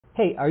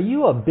Hey, are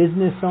you a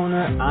business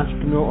owner,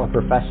 entrepreneur, or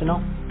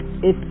professional?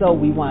 If so,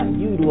 we want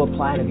you to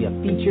apply to be a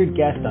featured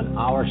guest on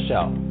our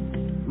show.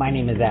 My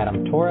name is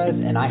Adam Torres,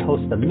 and I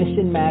host the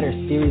Mission Matters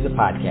series of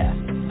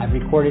podcasts. I've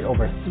recorded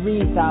over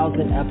 3,000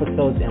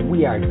 episodes, and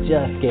we are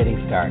just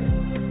getting started.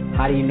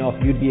 How do you know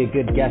if you'd be a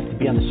good guest to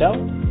be on the show?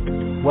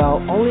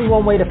 Well, only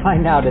one way to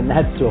find out, and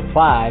that's to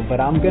apply, but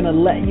I'm going to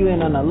let you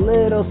in on a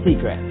little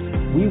secret.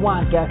 We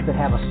want guests that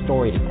have a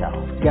story to tell,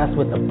 guests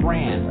with a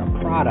brand, a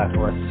product,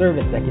 or a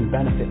service that can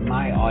benefit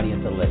my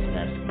audience of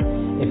listeners.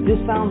 If this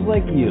sounds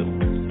like you,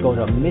 go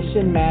to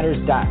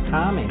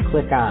missionmatters.com and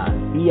click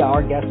on Be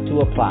Our Guest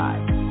to apply.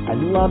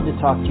 I'd love to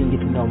talk to you and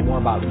get to know more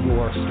about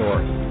your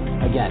story.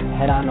 Again,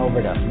 head on over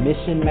to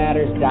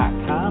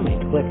missionmatters.com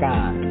and click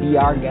on Be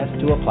Our Guest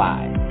to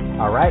apply.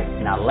 All right,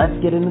 now let's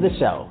get into the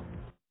show.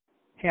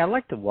 Hey, I'd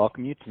like to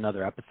welcome you to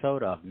another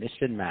episode of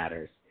Mission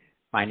Matters.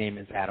 My name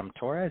is Adam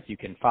Torres. You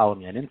can follow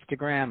me on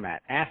Instagram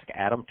at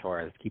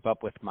AskAdamTorres. Keep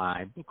up with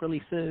my book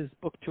releases,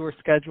 book tour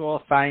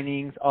schedule,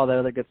 signings, all that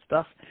other good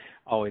stuff.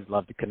 Always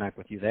love to connect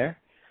with you there.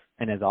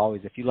 And as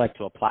always, if you'd like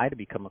to apply to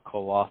become a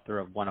co-author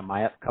of one of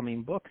my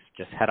upcoming books,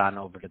 just head on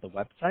over to the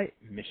website,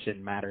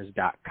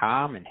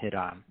 missionmatters.com, and hit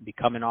on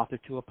Become an Author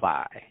to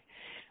apply.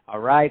 All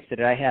right, so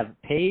today I have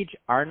Paige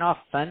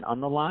Arnof-Fenn on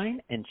the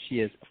line, and she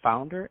is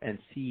founder and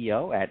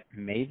CEO at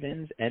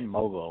Mavens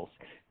Moguls.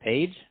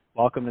 Paige,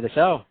 welcome to the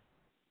show.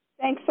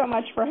 Thanks so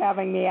much for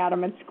having me,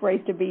 Adam. It's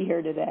great to be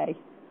here today.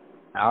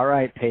 All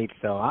right, Paige.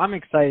 So I'm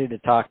excited to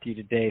talk to you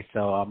today.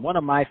 So one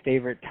of my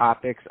favorite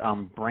topics,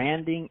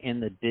 branding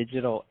in the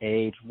digital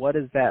age. What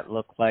does that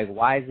look like?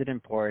 Why is it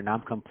important?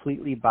 I'm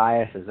completely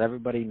biased, as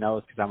everybody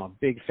knows, because I'm a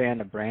big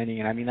fan of branding.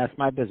 And I mean, that's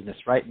my business,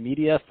 right?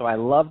 Media. So I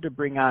love to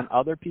bring on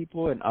other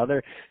people and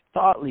other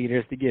thought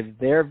leaders to give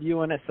their view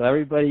on it, so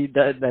everybody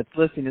that's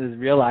listening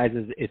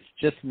realizes it's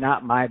just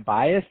not my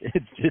bias.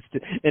 It's just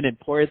an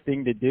important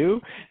thing to do.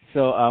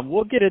 So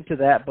we'll get into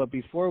that. But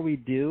before we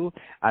do,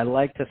 I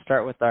like to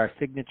start with our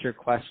signature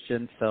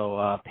question.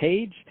 So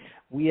Paige,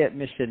 we at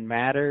Mission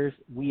Matters,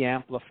 we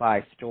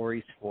amplify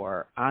stories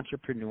for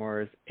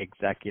entrepreneurs,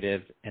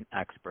 executives, and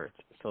experts.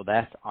 So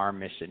that's our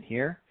mission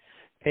here.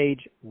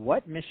 Paige,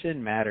 what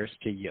mission matters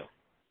to you?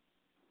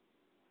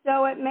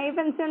 So at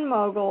Mavens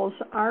Moguls,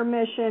 our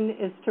mission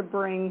is to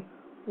bring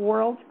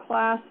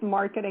world-class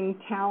marketing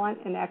talent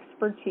and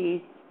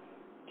expertise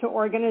to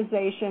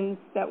organizations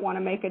that want to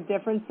make a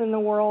difference in the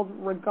world,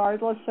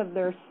 regardless of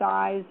their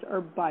size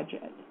or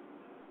budget.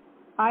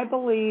 I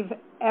believe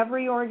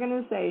every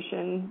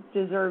organization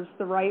deserves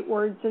the right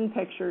words and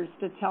pictures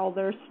to tell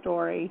their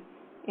story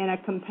in a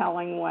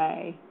compelling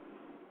way.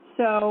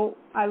 So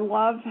I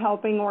love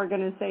helping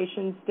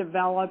organizations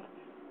develop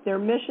their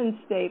mission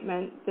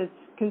statement that's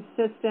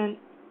consistent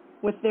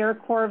with their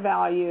core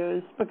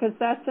values, because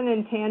that's an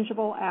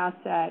intangible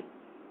asset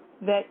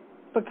that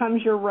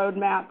becomes your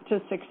roadmap to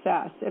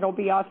success. It'll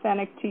be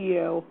authentic to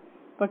you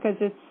because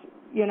it's,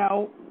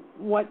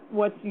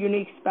 what's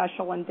unique,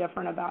 special, and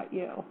different about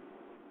you.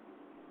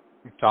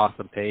 It's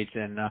awesome, Paige,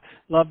 and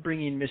love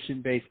bringing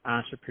mission-based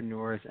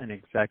entrepreneurs and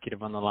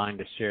executive on the line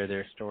to share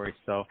their stories.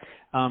 So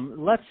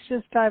let's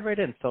just dive right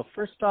in. So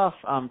first off,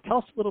 tell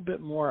us a little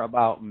bit more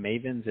about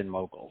Mavens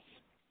Moguls.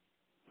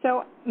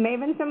 So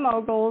Mavens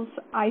Moguls,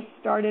 I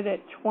started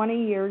it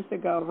 20 years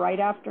ago, right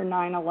after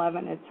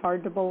 9/11. It's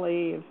hard to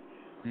believe.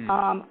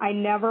 I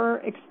never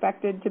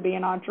expected to be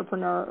an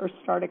entrepreneur or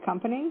start a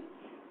company.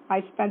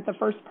 I spent the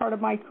first part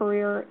of my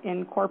career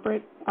in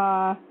corporate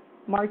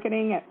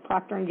marketing at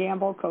Procter &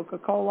 Gamble,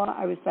 Coca-Cola.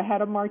 I was the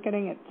head of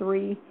marketing at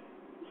 3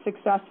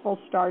 successful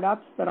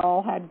startups that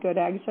all had good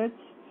exits.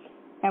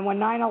 And when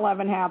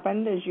 9/11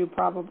 happened, as you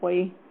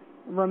probably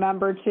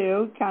remember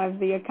too, kind of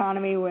the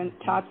economy went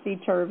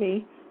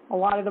topsy-turvy. A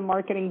lot of the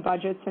marketing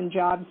budgets and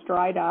jobs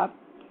dried up.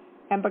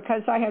 And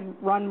because I had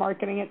run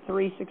marketing at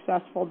 3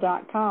 successful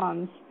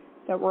 .coms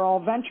that were all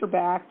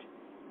venture-backed,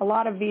 a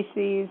lot of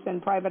VCs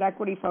and private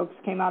equity folks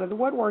came out of the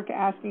woodwork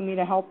asking me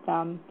to help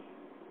them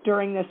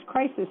during this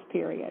crisis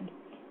period.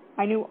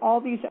 I knew all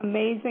these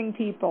amazing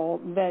people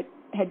that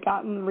had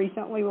gotten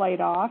recently laid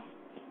off,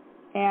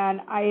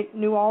 and I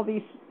knew all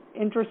these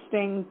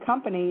interesting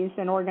companies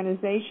and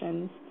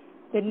organizations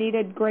that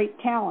needed great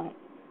talent.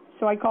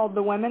 So I called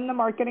the women the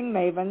marketing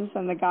mavens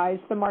and the guys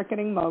the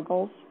marketing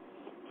moguls.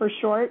 For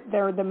short,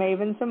 they're the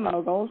Mavens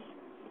Moguls.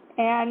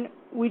 And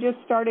we just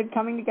started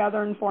coming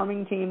together and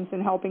forming teams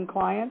and helping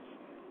clients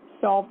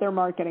solve their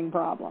marketing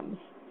problems.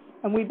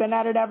 And we've been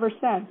at it ever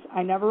since.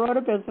 I never wrote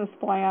a business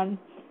plan.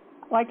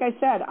 Like I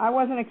said, I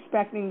wasn't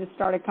expecting to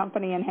start a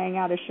company and hang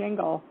out a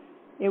shingle.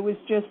 It was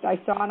just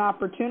I saw an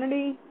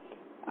opportunity.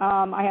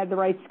 I had the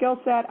right skill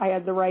set. I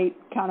had the right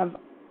kind of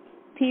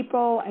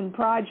people and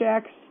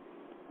projects.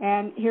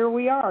 And here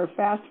we are,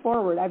 fast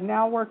forward. I've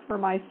now worked for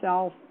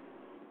myself,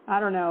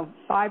 5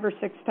 or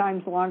 6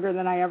 times longer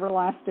than I ever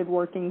lasted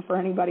working for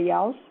anybody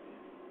else.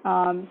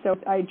 So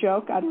I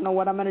joke, I don't know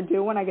what I'm going to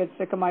do when I get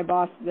sick of my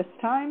boss this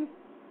time.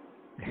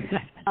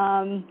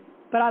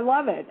 But I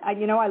love it.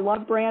 I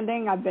love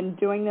branding. I've been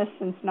doing this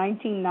since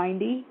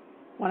 1990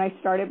 when I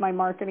started my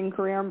marketing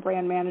career in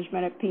brand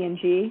management at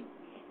P&G.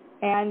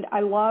 And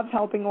I love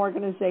helping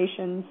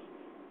organizations,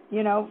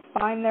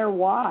 find their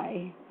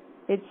why.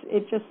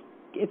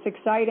 It's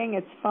exciting,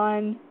 it's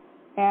fun,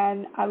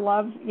 and I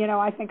love,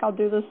 I think I'll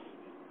do this.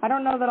 I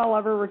don't know that I'll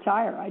ever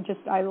retire.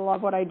 I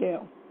love what I do.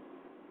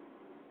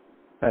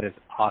 That is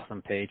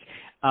awesome, Paige.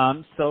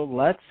 So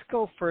let's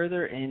go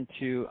further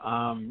into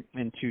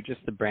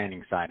just the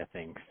branding side of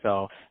things.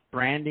 So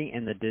branding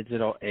in the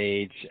digital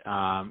age,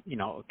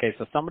 okay,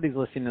 so somebody's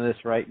listening to this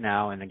right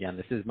now, and again,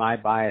 this is my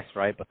bias,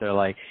 right? But they're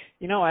like,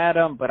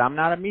 Adam, but I'm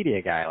not a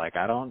media guy. Like,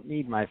 I don't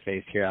need my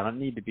face here. I don't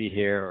need to be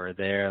here or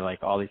there, like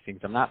all these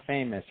things. I'm not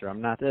famous, or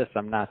I'm not this,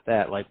 I'm not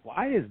that. Like,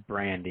 why is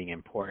branding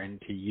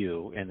important to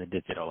you in the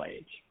digital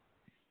age?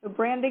 So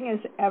branding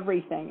is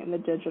everything in the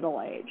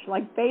digital age.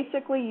 Like,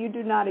 basically, you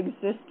do not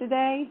exist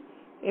today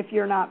if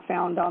you're not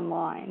found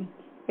online.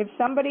 If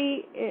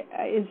somebody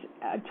is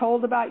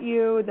told about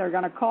you, they're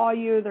going to call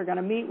you, they're going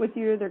to meet with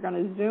you, they're going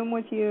to Zoom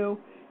with you,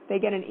 they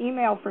get an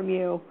email from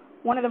you,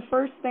 one of the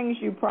first things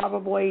you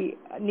probably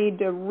need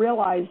to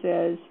realize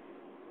is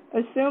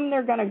assume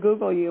they're going to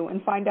Google you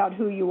and find out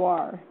who you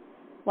are.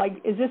 Like,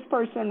 is this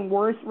person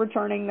worth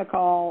returning the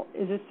call?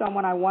 Is this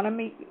someone I want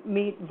to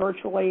meet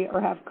virtually or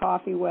have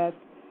coffee with?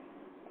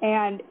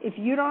 And if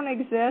you don't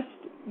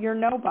exist, you're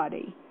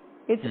nobody.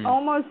 It's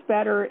almost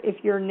better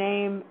if your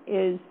name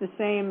is the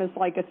same as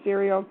like a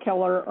serial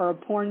killer or a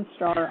porn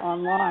star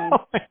online.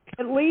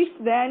 At least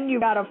then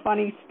you've got a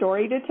funny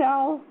story to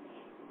tell.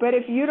 But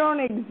if you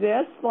don't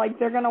exist, like,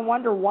 they're going to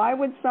wonder, why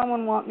would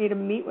someone want me to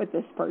meet with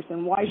this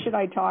person? Why should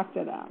I talk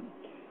to them?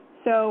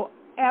 So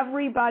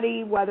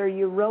everybody, whether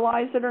you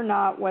realize it or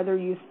not, whether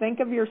you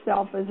think of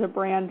yourself as a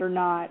brand or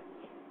not,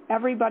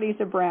 everybody's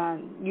a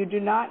brand. You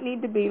do not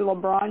need to be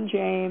LeBron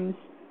James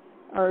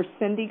or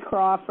Cindy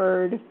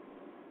Crawford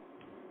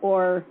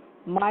or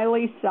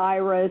Miley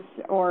Cyrus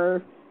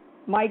or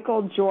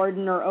Michael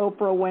Jordan or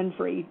Oprah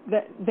Winfrey.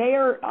 They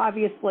are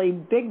obviously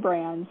big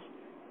brands,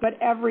 but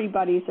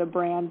everybody's a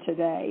brand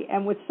today.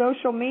 And with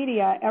social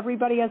media,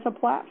 everybody has a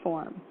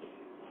platform.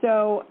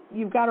 So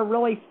you've got to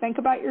really think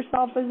about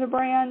yourself as a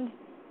brand,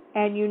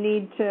 and you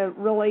need to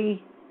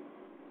really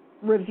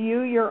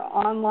review your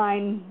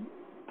online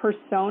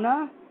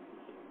persona,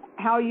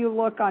 how you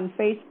look on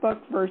Facebook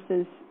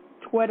versus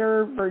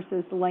Twitter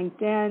versus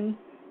LinkedIn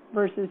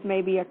versus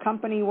maybe a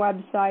company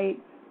website.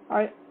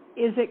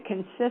 Is it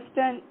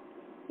consistent?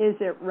 Is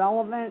it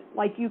relevant?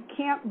 Like, you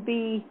can't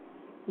be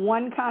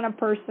one kind of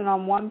person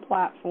on one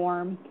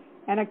platform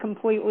and a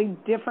completely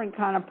different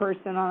kind of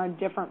person on a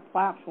different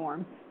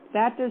platform.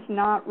 That does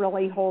not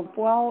really hold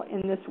well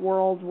in this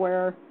world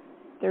where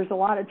there's a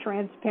lot of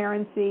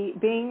transparency.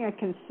 Being a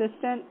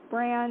consistent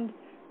brand,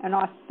 an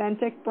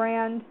authentic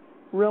brand,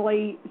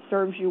 really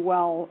serves you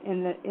well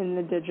in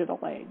the digital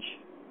age.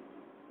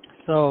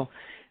 So,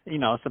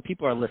 so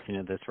people are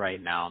listening to this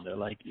right now, and they're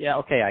like, yeah,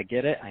 okay, I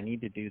get it. I need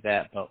to do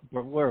that, but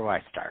where do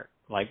I start?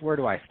 Like, where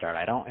do I start?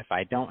 If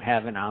I don't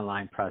have an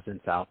online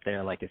presence out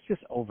there, like, it's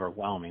just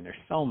overwhelming. There's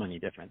so many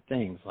different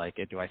things. Like,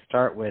 do I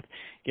start with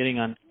getting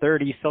on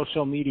 30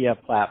 social media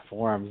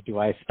platforms? Do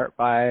I start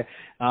by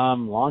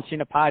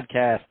launching a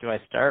podcast? Do I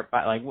start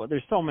by,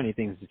 there's so many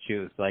things to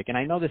choose. Like, and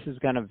I know this is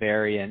going to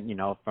vary and,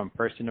 from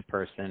person to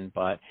person,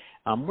 but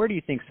where do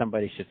you think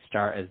somebody should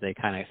start as they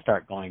kind of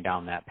start going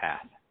down that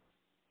path?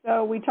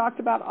 So we talked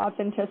about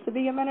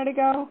authenticity a minute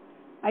ago.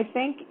 I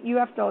think you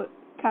have to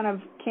kind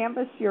of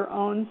canvas your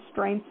own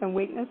strengths and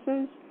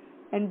weaknesses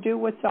and do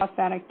what's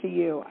authentic to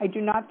you. I do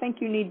not think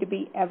you need to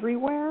be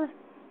everywhere,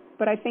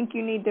 but I think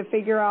you need to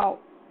figure out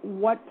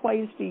what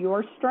plays to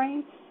your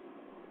strengths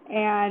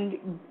and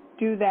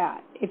do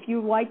that. If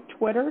you like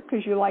Twitter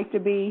because you like to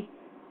be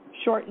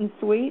short and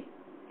sweet,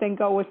 then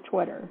go with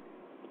Twitter.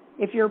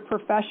 If you're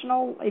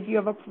professional, if you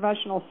have a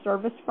professional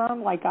service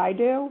firm like I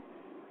do,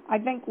 I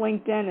think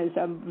LinkedIn is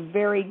a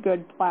very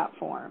good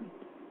platform.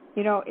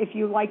 If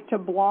you like to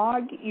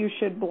blog, you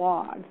should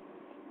blog.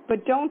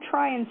 But don't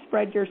try and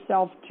spread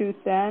yourself too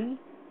thin,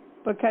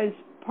 because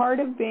part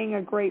of being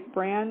a great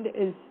brand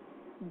is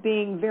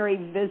being very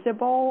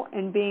visible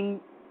and being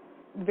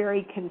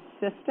very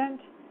consistent.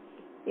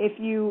 If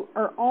you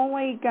are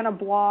only going to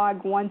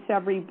blog once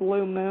every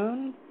blue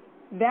moon,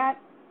 that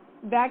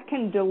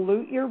can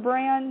dilute your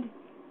brand,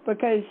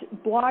 because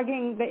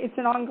blogging, it's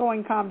an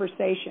ongoing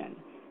conversation.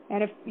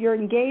 And if you're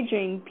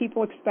engaging,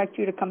 people expect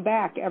you to come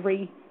back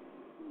every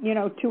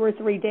 2 or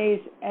 3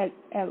 days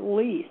at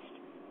least,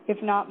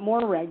 if not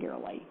more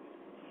regularly.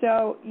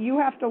 So you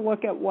have to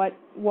look at what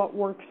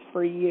works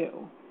for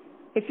you.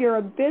 If you're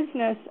a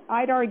business,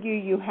 I'd argue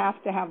you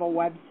have to have a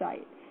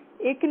website.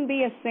 It can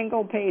be a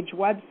single-page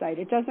website.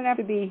 It doesn't have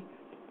to be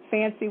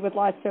fancy with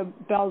lots of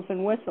bells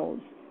and whistles,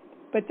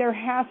 but there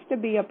has to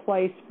be a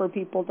place for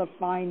people to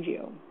find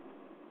you.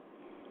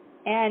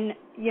 And,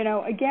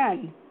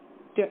 again,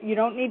 you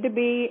don't need to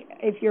be,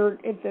 if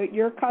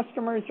your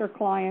customers or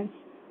clients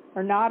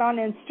are not on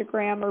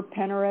Instagram or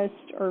Pinterest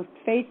or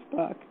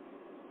Facebook,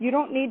 you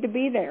don't need to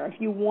be there. If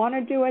you want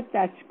to do it,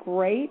 that's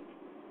great.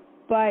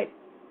 But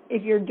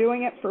if you're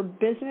doing it for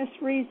business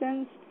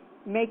reasons,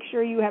 make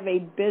sure you have a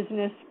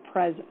business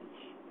presence.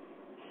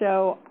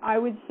 So I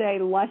would say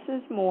less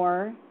is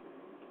more.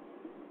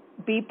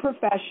 Be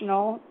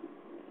professional.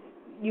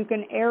 You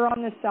can err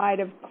on the side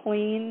of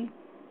clean,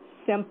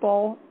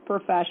 simple,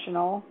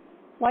 professional.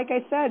 Like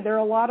I said, there are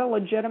a lot of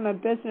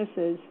legitimate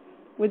businesses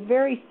with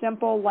very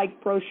simple,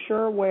 like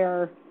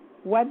brochureware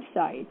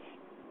websites.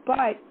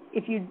 But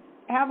if you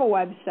have a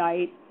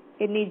website,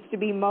 it needs to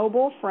be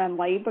mobile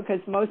friendly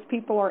because most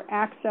people are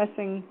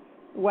accessing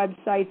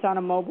websites on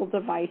a mobile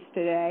device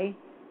today.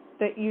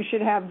 That you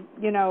should have,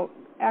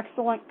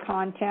 excellent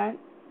content,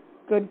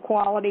 good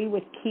quality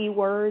with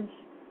keywords.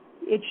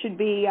 It should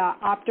be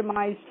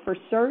optimized for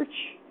search,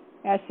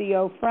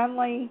 SEO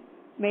friendly,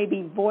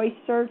 maybe voice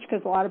search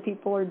because a lot of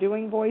people are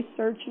doing voice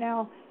search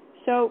now.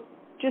 So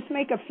just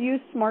make a few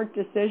smart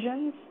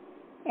decisions,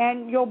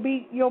 and you'll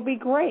be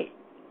great.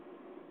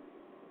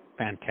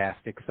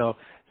 Fantastic. So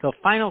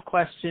final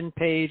question,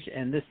 Paige,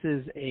 and this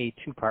is a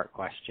two-part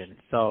question.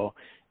 So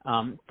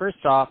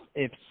first off,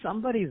 if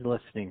somebody's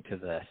listening to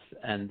this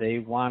and they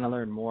want to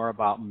learn more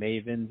about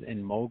Mavens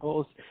and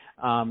Moguls,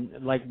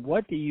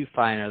 what do you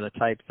find are the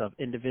types of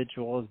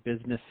individuals,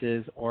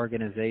 businesses,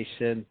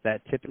 organizations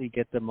that typically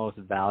get the most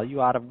value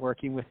out of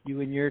working with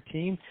you and your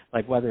team?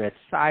 Like whether it's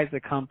size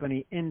of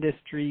company,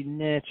 industry,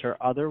 niche, or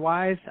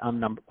otherwise,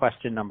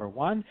 question number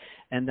one.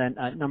 And then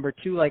number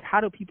two,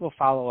 how do people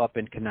follow up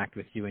and connect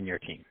with you and your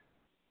team?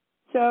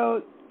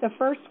 So the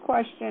first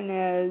question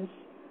is,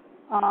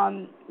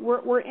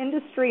 we're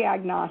industry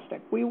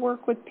agnostic. We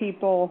work with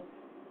people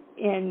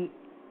in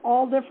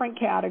all different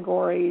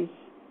categories,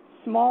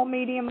 small,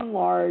 medium, and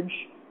large,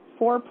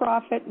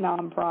 for-profit,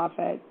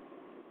 nonprofit.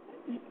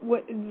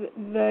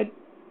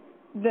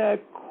 The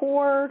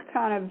core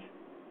kind of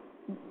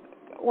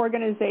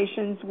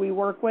organizations we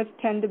work with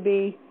tend to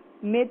be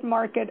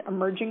mid-market,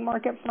 emerging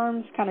market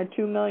firms, kind of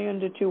 $2 million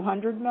to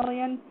 $200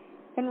 million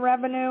in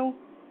revenue.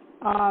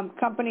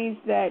 Companies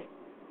that,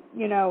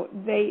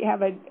 they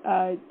have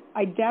a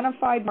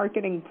identified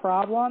marketing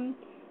problem,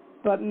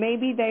 but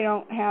maybe they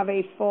don't have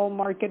a full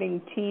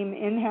marketing team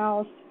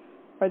in-house,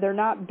 or they're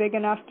not big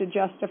enough to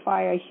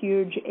justify a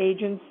huge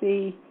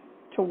agency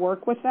to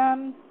work with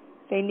them.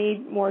 They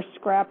need more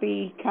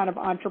scrappy kind of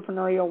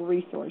entrepreneurial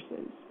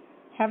resources.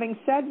 Having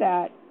said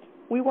that,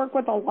 we work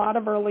with a lot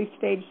of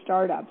early-stage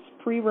startups,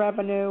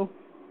 pre-revenue,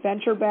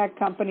 venture-backed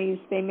companies.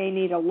 They may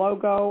need a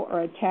logo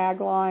or a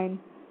tagline.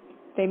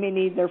 They may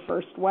need their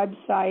first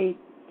website.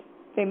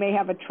 They may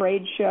have a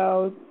trade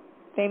show.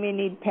 They may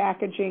need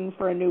packaging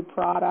for a new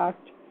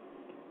product.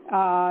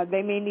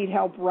 They may need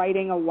help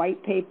writing a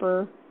white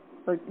paper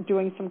or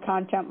doing some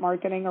content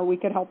marketing, or we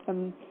could help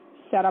them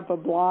set up a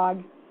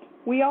blog.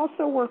 We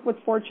also work with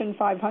Fortune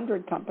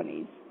 500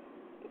 companies.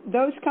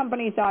 Those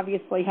companies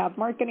obviously have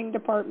marketing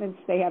departments.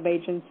 They have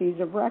agencies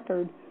of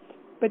record,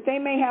 but they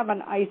may have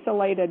an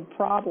isolated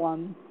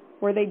problem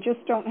where they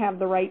just don't have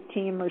the right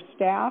team or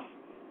staff,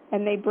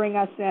 and they bring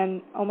us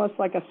in almost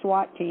like a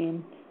SWAT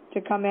team to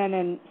come in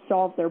and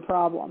solve their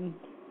problem.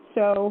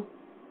 So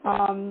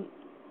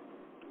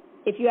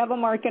if you have a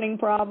marketing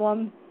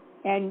problem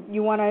and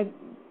you want to,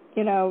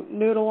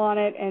 noodle on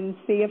it and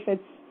see if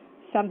it's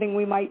something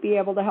we might be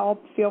able to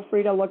help, feel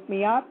free to look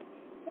me up.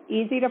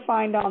 Easy to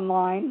find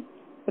online.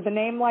 With a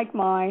name like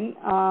mine,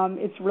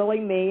 it's really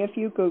me if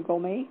you Google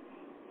me.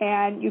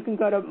 And you can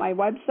go to my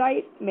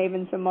website,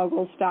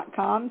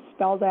 mavensandmoguls.com,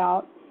 spelled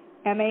out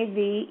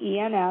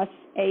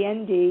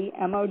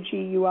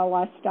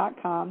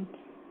MavensandMoguls.com.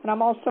 And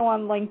I'm also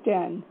on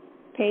LinkedIn,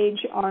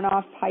 Paige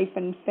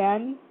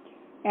Arnof-Fenn.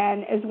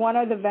 And as one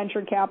of the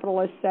venture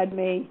capitalists said to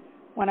me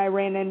when I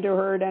ran into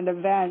her at an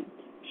event,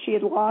 she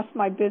had lost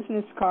my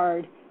business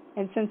card.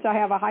 And since I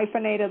have a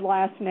hyphenated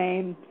last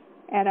name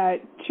and a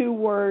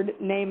two-word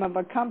name of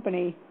a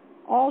company,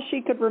 all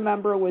she could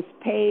remember was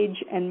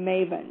Paige and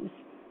Mavens.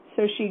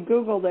 So she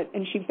Googled it,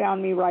 and she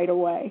found me right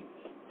away.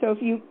 So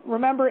if you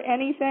remember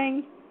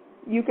anything,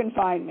 you can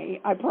find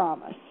me, I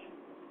promise.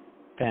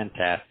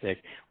 Fantastic.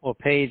 Well,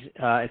 Paige,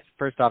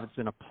 first off, it's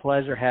been a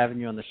pleasure having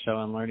you on the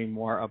show and learning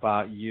more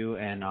about you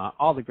and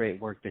all the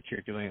great work that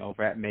you're doing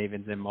over at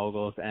Mavens and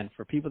Moguls. And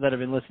for people that have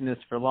been listening to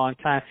this for a long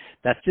time,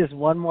 that's just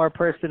one more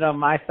person on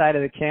my side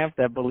of the camp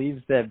that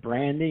believes that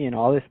branding and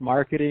all this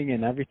marketing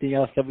and everything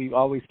else that we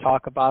always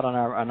talk about on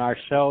our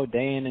show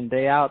day in and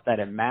day out, that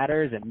it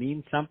matters, it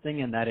means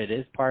something, and that it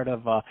is part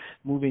of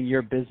moving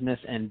your business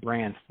and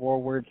brand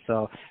forward.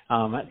 So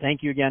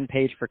thank you again,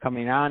 Paige, for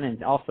coming on,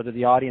 and also to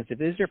the audience. If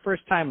this is your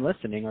first time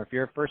listening, or if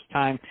you're a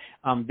first-time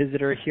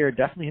visitor here,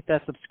 definitely hit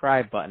that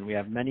subscribe button. We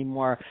have many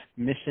more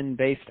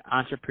mission-based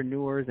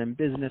entrepreneurs and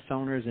business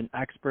owners and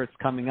experts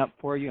coming up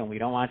for you, and we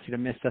don't want you to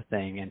miss a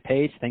thing. And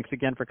Paige, thanks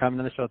again for coming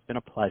to the show. It's been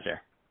a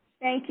pleasure.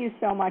 Thank you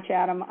so much,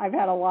 Adam. I've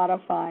had a lot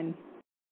of fun.